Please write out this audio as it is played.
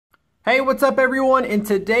Hey, what's up everyone? And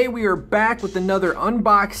today we are back with another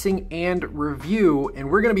unboxing and review,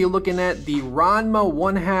 and we're going to be looking at the Ranma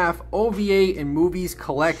 1/2 OVA and Movies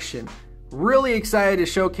collection. Really excited to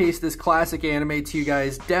showcase this classic anime to you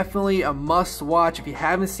guys. Definitely a must watch if you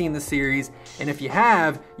haven't seen the series, and if you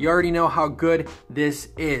have, you already know how good this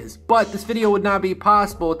is. But this video would not be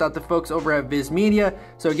possible without the folks over at VIZ Media.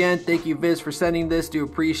 So again, thank you VIZ for sending this, do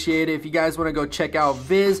appreciate it. If you guys want to go check out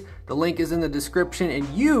VIZ, the link is in the description, and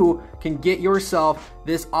you can get yourself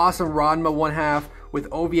this awesome Ranma 1/2 with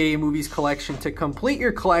OVA and Movies collection to complete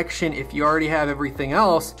your collection if you already have everything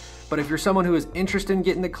else. But if you're someone who is interested in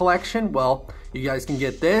getting the collection, well, you guys can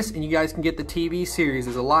get this, and you guys can get the TV series.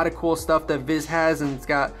 There's a lot of cool stuff that VIZ has, and it's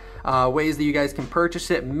got ways that you guys can purchase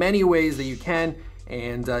it, many ways that you can.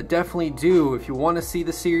 And definitely do, if you want to see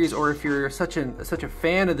the series, or if you're such a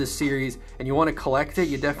fan of this series and you want to collect it,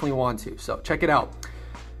 you definitely want to. So check it out.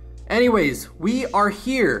 Anyways, we are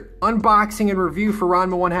here unboxing and review for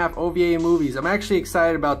Ranma 1/2 OVA and Movies. I'm actually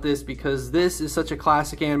excited about this because this is such a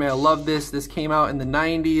classic anime. I love this. This came out in the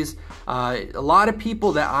 90s. A lot of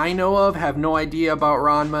people that I know of have no idea about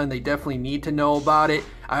Ranma, and they definitely need to know about it.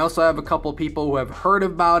 I also have a couple people who have heard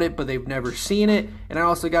about it, but they've never seen it. And I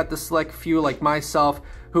also got the select few like myself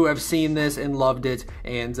who have seen this and loved it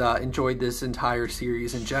and enjoyed this entire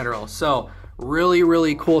series in general. So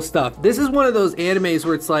really cool stuff. This is one of those animes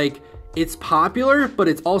where it's like, it's popular, but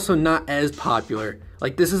it's also not as popular.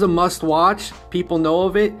 Like, this is a must watch. People know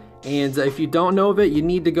of it, and if you don't know of it, you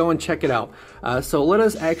need to go and check it out. So let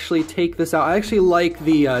us actually take this out. I actually like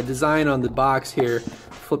the design on the box here.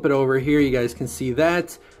 Flip it over here, you guys can see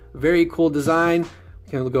that. Very cool design.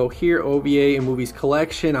 We can go here, OVA and Movies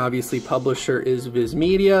collection. Obviously, publisher is VIZ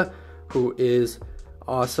Media, who is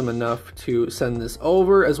awesome enough to send this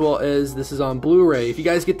over, as well as this is on Blu-ray. If you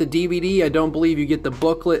guys get the DVD, I don't believe you get the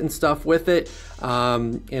booklet and stuff with it,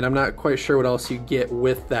 and I'm not quite sure what else you get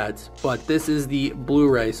with that, but this is the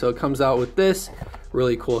Blu-ray, so it comes out with this.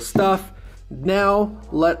 Really cool stuff. Now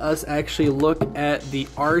let us actually look at the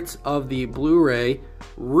art of the Blu-ray.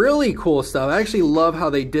 Really cool stuff. I actually love how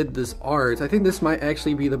they did this art. I think this might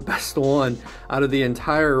actually be the best one out of the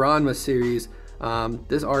entire Ranma series.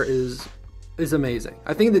 This art is amazing.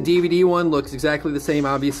 I think the DVD one looks exactly the same.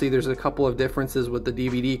 Obviously there's a couple of differences with the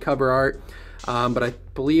DVD cover art, but I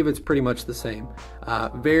believe it's pretty much the same.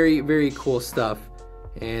 Very cool stuff,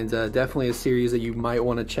 and definitely a series that you might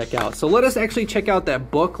want to check out. So let us actually check out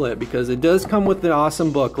that booklet, because it does come with an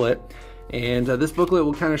awesome booklet, and this booklet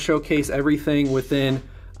will kind of showcase everything within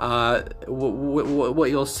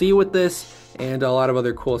what you'll see with this, and a lot of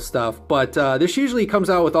other cool stuff. But this usually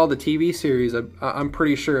comes out with all the TV series, I'm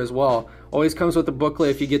pretty sure, as well. Always comes with the booklet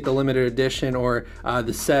if you get the limited edition or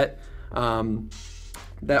the set.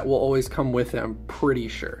 That will always come with it, I'm pretty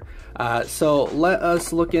sure. So let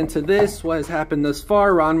us look into this. What has happened thus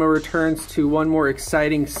far? Ranma returns to one more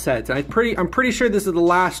exciting set. I'm pretty sure this is the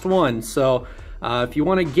last one. So if you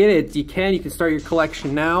want to get it, you can. You can start your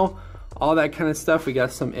collection now. All that kind of stuff. We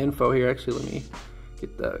got some info here. Actually, let me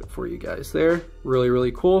get that for you guys there.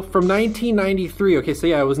 Really cool. From 1993. Okay, so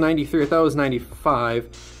yeah, it was 93. I thought it was 95.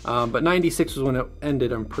 But 96 was when it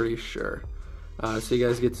ended, I'm pretty sure. So you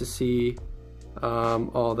guys get to see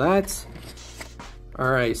all that.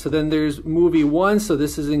 Alright, so then there's movie 1. So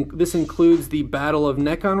this includes the Battle of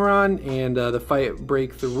Nekonran and the fight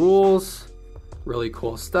Break the Rules. Really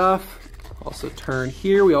cool stuff. Also turn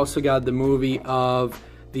here. We also got the movie of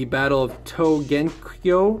the Battle of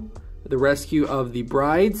Togenkyo, the Rescue of the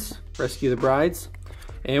Brides. Rescue the Brides.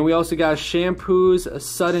 And we also got Shampoo's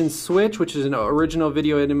Sudden Switch, which is an original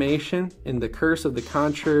video animation, and The Curse of the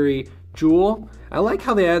Contrary Jewel. I like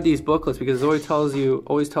how they add these booklets because it always tells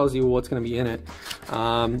you what's going to be in it.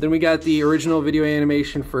 Then we got the original video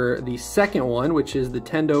animation for the second one, which is the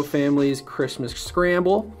Tendo Family's Christmas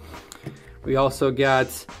Scramble. We also got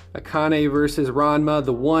Akane versus Ranma.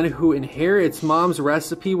 The one who inherits mom's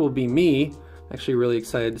recipe will be me. Actually really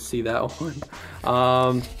excited to see that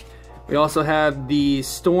one. We also have the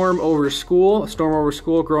Storm Over School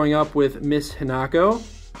growing up with Miss Hinako.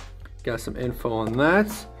 Got some info on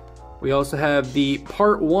that. We also have the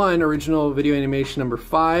Part 1 original video animation number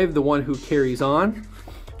 5, The One Who Carries On.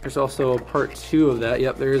 There's also a Part 2 of that.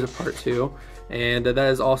 Yep, there is a Part 2. And that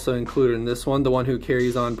is also included in this one, The One Who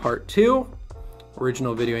Carries On Part 2.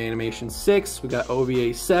 Original video animation 6. We got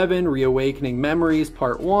OVA 7, Reawakening Memories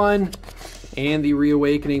Part 1. And the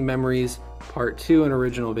Reawakening Memories Part 2 in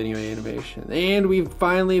original video animation. And we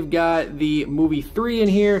finally have got the movie 3 in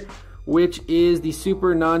here, which is the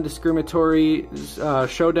super non-discriminatory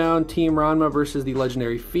showdown, Team Ranma versus the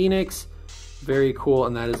Legendary Phoenix. Very cool,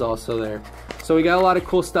 and that is also there. So we got a lot of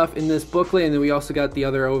cool stuff in this booklet, and then we also got the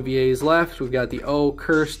other OVAs left. We've got the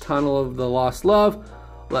Cursed Tunnel of the Lost Love,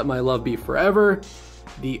 Let My Love Be Forever,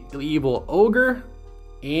 the Evil Ogre,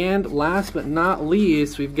 and last but not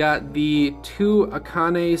least, we've got the 2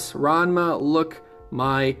 Akane's Ranma Look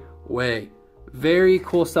My Way. Very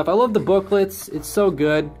cool stuff. I love the booklets. It's so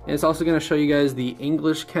good. And it's also going to show you guys the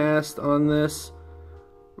English cast on this.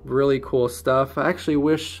 Really cool stuff. I actually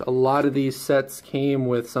wish a lot of these sets came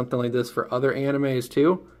with something like this for other animes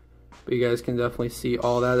too. But you guys can definitely see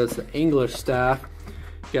all that. That's the English staff.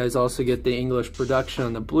 You guys also get the English production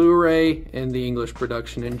on the Blu-ray and the English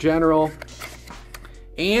production in general.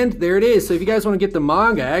 And there it is. So if you guys want to get the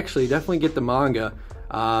manga, actually definitely get the manga.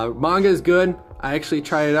 Manga is good. I actually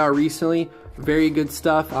tried it out recently. Very good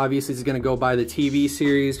stuff. Obviously, it's going to go by the TV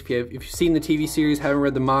series. If you've seen the TV series, haven't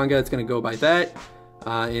read the manga, it's going to go by that.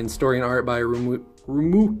 And story and art by Rumiko.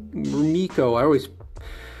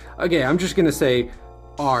 Okay, I'm just going to say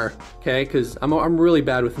R, okay? Because I'm really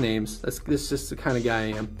bad with names. That's just the kind of guy I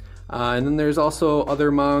am. And then there's also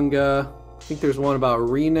other manga. I think there's one about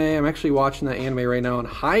Rine. I'm actually watching that anime right now on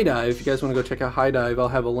HIDIVE. If you guys want to go check out HIDIVE, I'll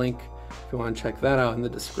have a link if you want to check that out in the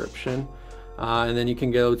description. And then you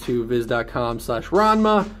can go to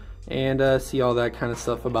viz.com/Ranma and see all that kind of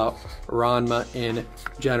stuff about Ranma in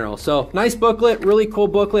general. So nice booklet, really cool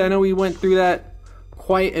booklet. I know we went through that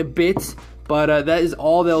quite a bit, but that is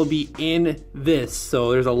all that'll be in this.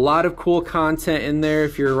 So there's a lot of cool content in there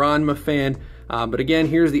if you're a Ranma fan. But again,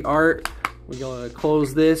 here's the art. We're gonna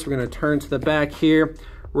close this. We're gonna turn to the back here.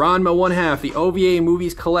 Ranma 1/2, the OVA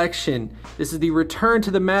Movies Collection. This is the return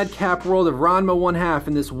to the madcap world of Ranma 1/2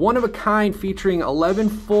 in this one-of-a-kind featuring 11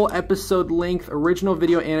 full episode-length original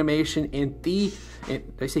video animation and did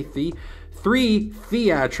I say 3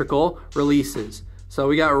 theatrical releases. So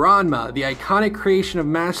we got Ranma, the iconic creation of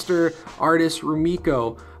master artist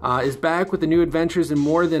Rumiko, is back with the new adventures and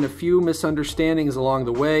more than a few misunderstandings along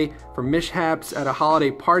the way, from mishaps at a holiday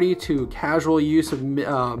party to casual use of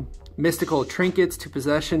mystical trinkets to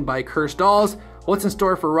possession by cursed dolls. What's in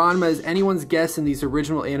store for Ranma is anyone's guess in these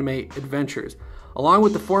original anime adventures. Along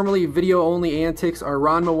with the formerly video-only antics are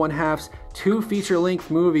Ranma 1/2's 2 feature-length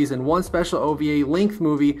movies and 1 special OVA length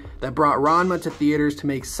movie that brought Ranma to theaters to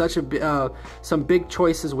make some big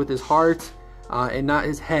choices with his heart and not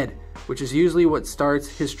his head, which is usually what starts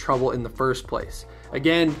his trouble in the first place.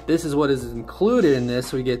 Again, this is what is included in this.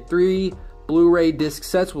 So we get 3 Blu-ray disc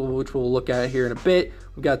sets, which we'll look at here in a bit.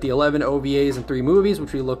 We've got the 11 OVAs and 3 movies,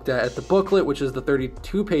 which we looked at the booklet, which is the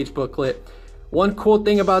 32-page booklet. One cool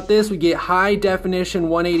thing about this, we get high definition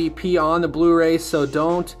 180p on the Blu-ray, so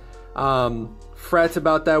don't fret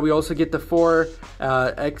about that. We also get the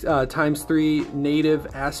 4x3 native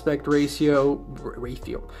aspect ratio.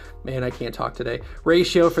 Man, I can't talk today.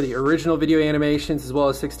 Ratio for the original video animations, as well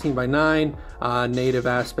as 16:9 native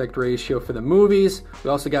aspect ratio for the movies. We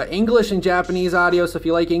also got English and Japanese audio, so if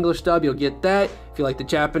you like English dub, you'll get that. If you like the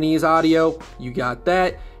Japanese audio, you got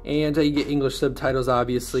that. And you get English subtitles,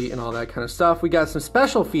 obviously, and all that kind of stuff. We got some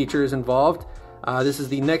special features involved. This is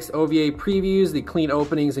the next OVA previews, the clean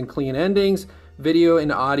openings and clean endings. Video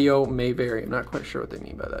and audio may vary. I'm not quite sure what they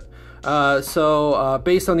mean by that.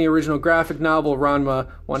 Based on the original graphic novel, Ranma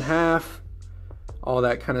 1/2, all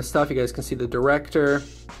that kind of stuff. You guys can see the director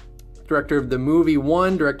of the movie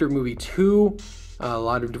 1, director of movie 2, a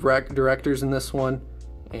lot of directors in this one,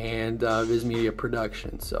 and VIZ Media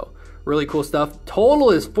production. So really cool stuff. Total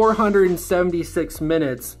is 476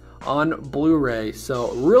 minutes on Blu-ray.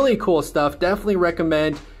 So really cool stuff. Definitely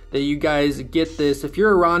recommend that you guys get this. If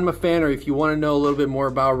you're a Ranma fan or if you want to know a little bit more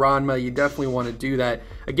about Ranma, you definitely want to do that.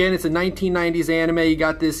 Again, it's a 1990s anime. You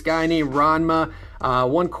got this guy named Ranma.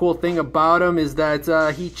 One cool thing about him is that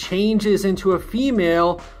he changes into a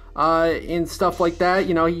female and stuff like that.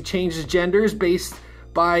 You know, he changes genders based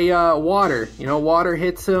by water. You know, water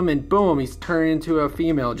hits him and boom, he's turned into a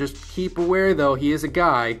female. Just keep aware though, he is a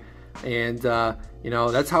guy. And you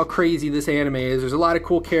know, that's how crazy this anime is. There's a lot of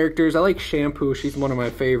cool characters. I like Shampoo. She's one of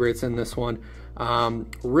my favorites in this one.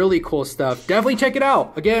 Really cool stuff. Definitely check it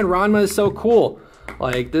out. Again, Ranma is so cool.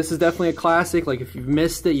 Like, this is definitely a classic. Like, if you've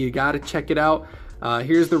missed it, you got to check it out.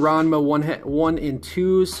 Here's the Ranma 1 and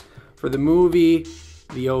 2s for the movie,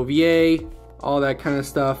 the OVA, all that kind of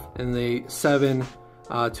stuff, and the 7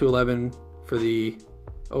 to 11 for the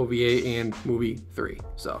OVA and movie 3.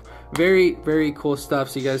 So very, very cool stuff.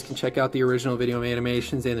 So you guys can check out the original video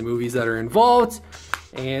animations and the movies that are involved.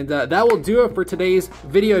 And that will do it for today's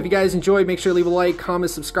video. If you guys enjoyed, make sure to leave a like,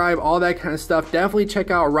 comment, subscribe, all that kind of stuff. Definitely check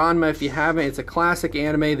out Ranma if you haven't. It's a classic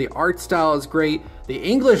anime. The art style is great. The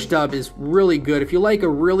English dub is really good. If you like a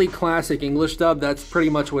really classic English dub, that's pretty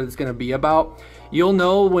much what it's going to be about. You'll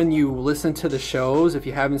know when you listen to the shows, if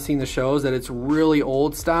you haven't seen the shows, that it's really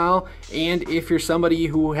old style. And if you're somebody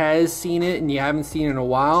who has seen it and you haven't seen it in a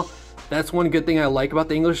while, that's one good thing I like about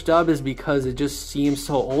the English dub, is because it just seems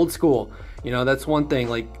so old school. You know, that's one thing.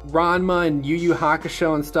 Like Ranma and Yu Yu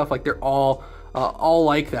Hakusho and stuff, like they're all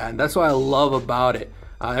like that. And that's what I love about it.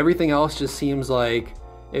 Everything else just seems like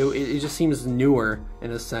it just seems newer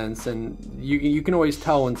in a sense, and you can always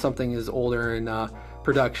tell when something is older in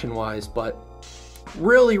production wise. But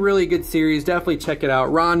really good series. Definitely check it out.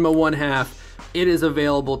 Ranma 1/2. It is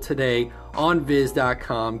available today on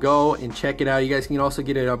Viz.com. Go and check it out. You guys can also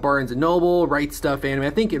get it at Barnes & Noble, Right Stuff Anime. I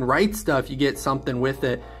think in Right Stuff you get something with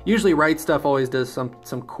it. Usually Right Stuff always does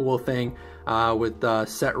some cool thing with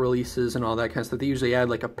set releases and all that kind of stuff. They usually add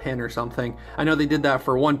like a pin or something. I know they did that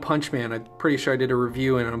for One Punch Man. I'm pretty sure I did a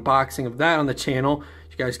review and an unboxing of that on the channel.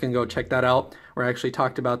 You guys can go check that out, where I actually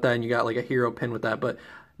talked about that and you got like a hero pin with that. But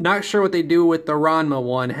not sure what they do with the Ranma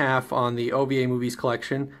 1/2 on the OVA movies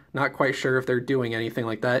collection. Not quite sure if they're doing anything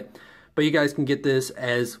like that. But you guys can get this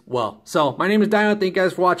as well. So my name is Dino. Thank you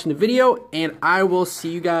guys for watching the video, and I will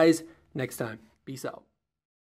see you guys next time. Peace out.